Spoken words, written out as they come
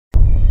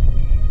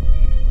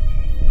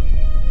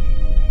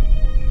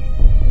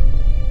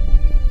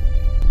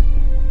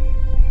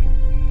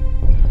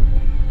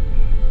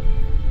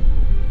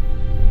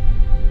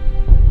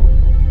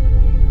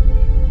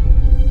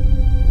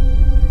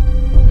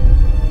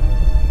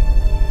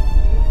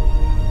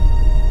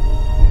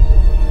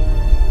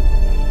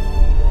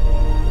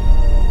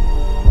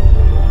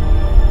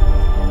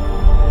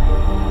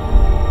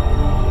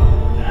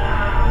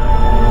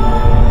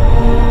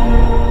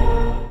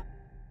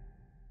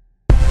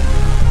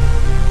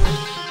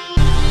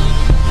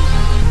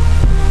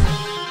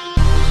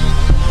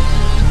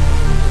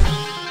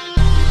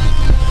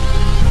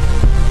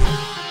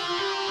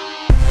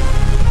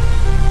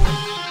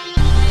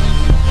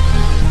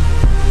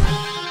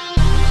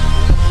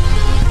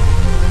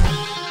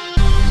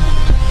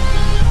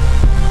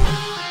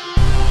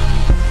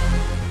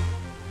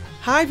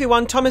Hi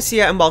everyone, Thomas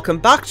here and welcome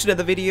back to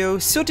another video.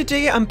 So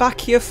today I'm back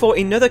here for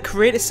another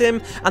creator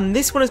sim, and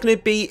this one is going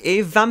to be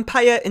a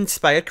vampire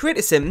inspired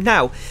creator sim.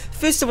 Now,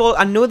 first of all,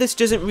 I know this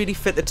doesn't really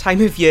fit the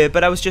time of year,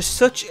 but I was just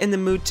such in the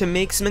mood to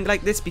make something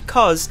like this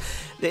because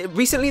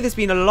recently there's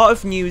been a lot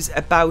of news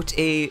about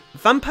a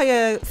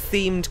vampire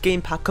themed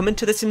game pack coming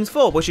to The Sims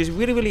 4, which is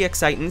really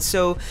exciting.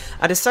 So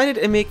I decided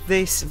to make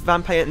this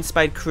vampire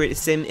inspired creator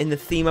sim in the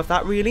theme of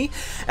that really.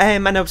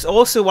 And I was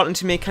also wanting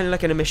to make kind of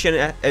like an a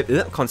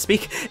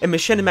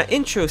machinima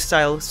intro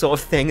style sort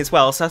of thing as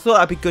well, so I thought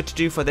that'd be good to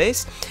do for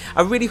this.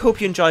 I really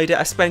hope you enjoyed it.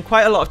 I spent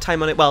quite a lot of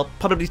time on it, well,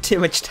 probably too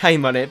much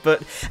time on it,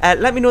 but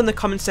let me know in the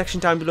comment section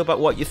down below about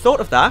what you thought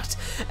of that.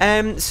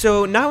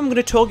 So now I'm going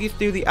to talk you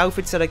through the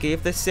outfits that I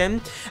gave this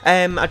sim.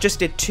 I just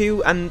did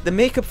two, and the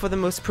makeup for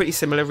them was pretty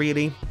similar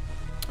really.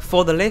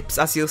 For the lips,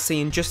 as you'll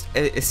see in just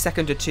a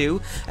second or two,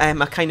 I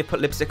kind of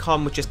put lipstick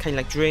on, which is kind of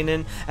like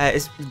draining.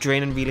 It's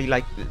draining really,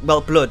 like,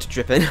 well, blood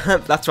dripping.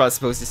 That's what I was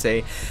supposed to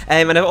say.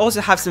 And I also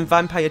have some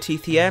vampire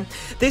teeth here.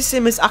 This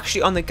sim is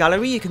actually on the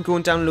gallery. You can go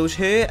and download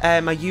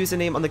her. My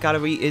username on the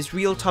gallery is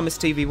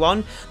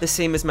RealThomasTV1, the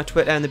same as my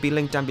Twitter, and there'll be a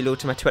link down below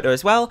to my Twitter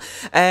as well.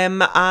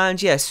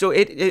 And yeah, so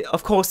it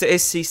of course there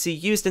is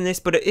CC used in this,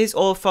 but it is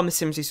all from the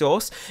Sims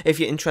resource if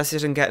you're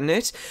interested in getting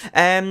it.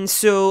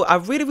 So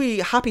I'm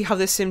really happy how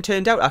this sim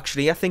turned out.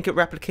 Actually, I think it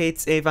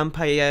replicates a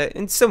vampire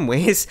in some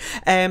ways.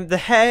 The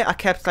hair, I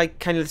kept like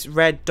kind of this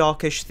red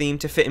darkish theme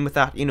to fit in with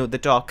that, you know, the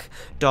dark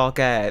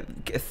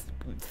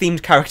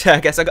themed character, I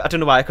guess. I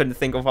don't know why I couldn't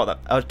think of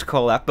what to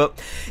call that, but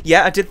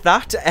yeah, I did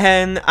that,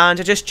 and I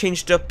just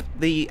changed up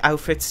the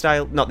outfit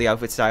style, not the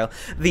outfit style,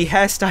 the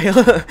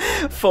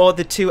hairstyle for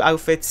the two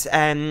outfits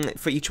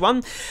for each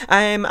one,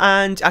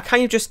 and I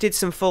kind of just did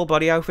some full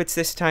body outfits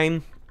this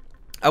time.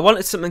 I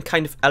wanted something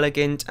kind of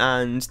elegant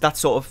and that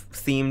sort of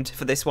themed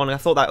for this one. I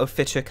thought that would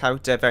fit her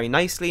character very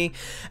nicely.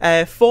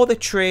 For the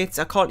traits,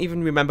 I can't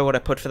even remember what I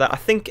put for that. I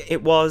think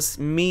it was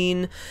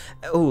mean.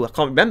 Oh, I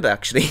can't remember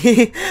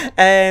actually.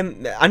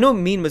 I know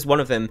mean was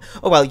one of them.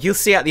 Oh well, you'll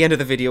see at the end of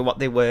the video what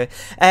they were.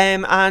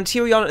 And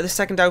here we are at the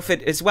second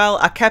outfit as well.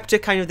 I kept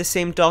it kind of the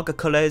same darker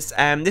colours.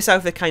 This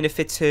outfit kind of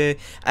fits her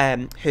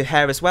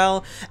hair as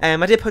well.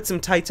 I did put some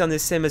tights on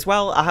this sim as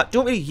well. I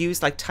don't really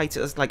use like tights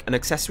as like an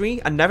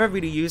accessory. I never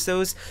really use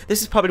those.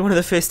 This is probably one of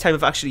the first time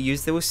I've actually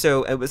used those,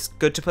 so it was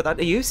good to put that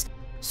to use.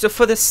 So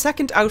for the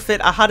second outfit,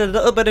 I had a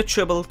little bit of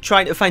trouble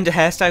trying to find a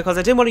hairstyle because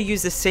I didn't want to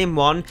use the same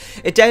one.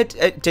 It did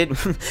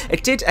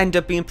end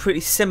up being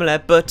pretty similar,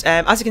 but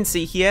as you can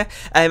see here,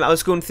 I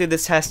was going through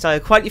this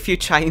hairstyle quite a few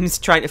times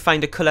trying to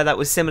find a colour that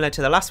was similar to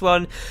the last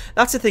one.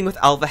 That's the thing with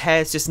Alva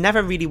hair, it's just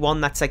never really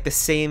one that's like the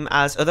same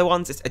as other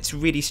ones. It's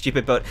really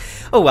stupid, but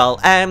oh well.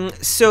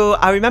 So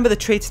I remember the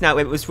traits now.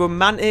 It was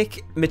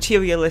romantic,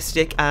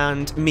 materialistic,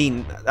 and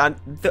mean. And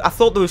I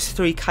thought those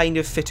three kind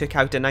of fit her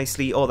character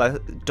nicely, or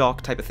that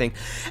dark type of thing.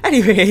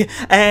 Anyway,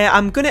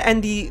 I'm going to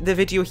end the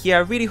video here. I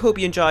really hope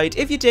you enjoyed.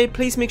 If you did,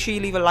 please make sure you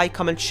leave a like,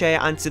 comment,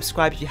 share, and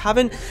subscribe if you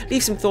haven't.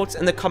 Leave some thoughts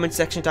in the comment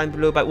section down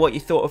below about what you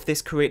thought of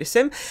this creator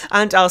sim,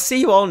 and I'll see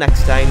you all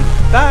next time.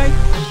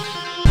 Bye!